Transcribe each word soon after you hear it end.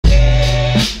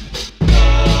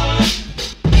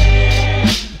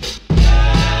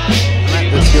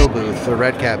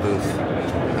Redcat booth.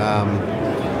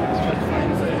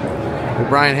 With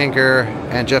Brian Hinker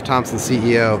and Jeff Thompson,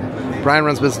 CEO. Brian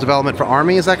runs business development for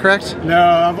Army, is that correct? No,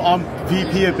 I'm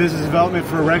VP of business development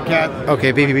for Redcat.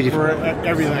 Okay, VP for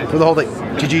everything. For the whole thing.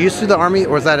 Did you used to do the Army,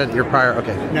 or was that at your prior?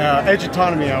 Okay. No, Edge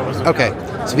Autonomy I was. Okay,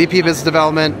 so VP of business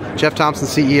development, Jeff Thompson,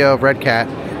 CEO of Redcat.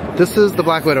 This is the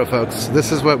Black Widow, folks.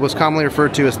 This is what was commonly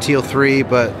referred to as Teal 3,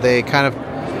 but they kind of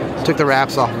took the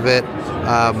wraps off of it.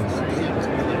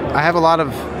 I have a lot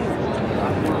of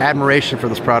admiration for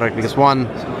this product because, one,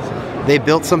 they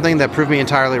built something that proved me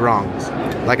entirely wrong.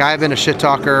 Like, I've been a shit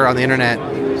talker on the internet,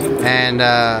 and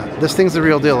this thing's the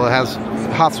real deal. It has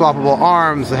hot swappable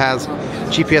arms, it has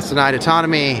GPS denied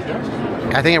autonomy.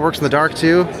 I think it works in the dark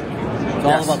too. It's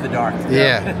all about the dark.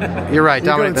 Yeah, you're right. You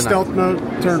go in stealth mode,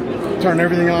 turn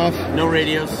everything off. No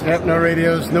radios. Yep, no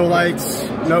radios, no lights,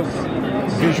 no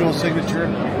visual signature.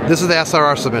 This is the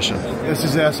SRR submission. This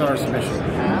is the SRR submission.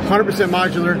 100%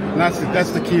 modular, and that's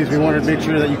the key. Is we wanted to make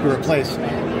sure that you can replace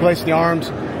the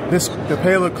arms. The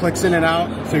payload clicks in and out,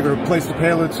 so you can replace the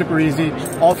payload super easy.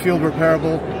 All field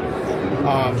repairable.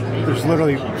 There's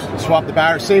literally swap the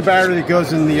battery. Same battery that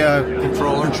goes in the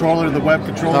controller, the web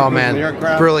controller. Oh man, the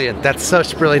aircraft. Brilliant! That's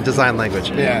such brilliant design language.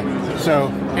 Yeah. So.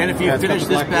 And if you finish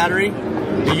this battery,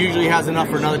 it usually has enough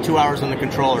for another 2 hours on the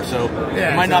controller. So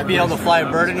it might not be able to fly a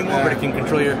bird anymore, but it can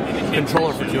control your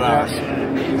controller for 2 hours.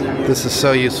 This is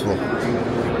so useful.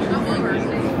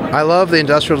 I love the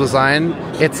industrial design.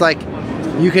 It's like,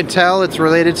 you can tell it's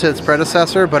related to its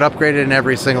predecessor, but upgraded in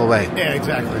every single way. Yeah,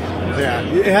 exactly. Yeah,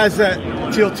 it has that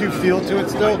Teal 2 feel to it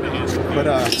still.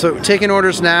 But so taking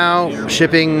orders now,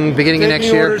 shipping beginning of next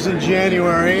year. Orders in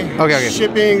January. Okay.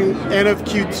 Shipping end of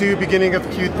Q2, beginning of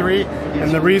Q3,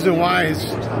 and the reason why is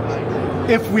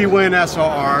if we win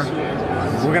SRR,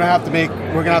 we're gonna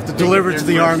have to deliver it to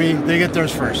the Army. They get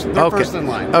theirs first. They're first in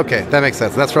line. Okay, that makes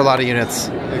sense. That's for a lot of units,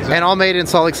 and all made in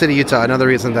Salt Lake City, Utah. Another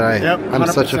reason that I'm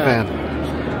such a fan.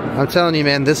 I'm telling you,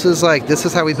 man, this is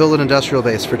how we build an industrial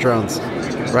base for drones,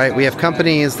 right? We have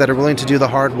companies that are willing to do the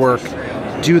hard work,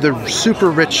 do the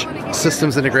super rich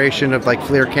systems integration of like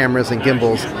FLIR cameras and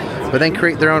gimbals, but then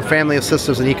create their own family of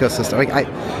systems and ecosystem. Like,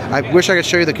 I wish I could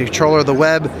show you the controller. The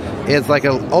web is like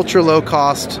an ultra low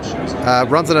cost,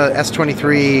 runs on a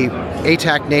S23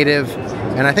 ATAC native,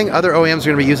 and I think other OEMs are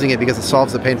going to be using it because it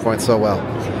solves the pain point so well.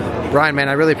 Brian, man,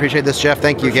 I really appreciate this. Jeff,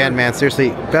 thank you again, man. Seriously,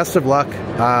 best of luck.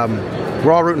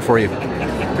 We're all rooting for you.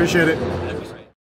 Appreciate it.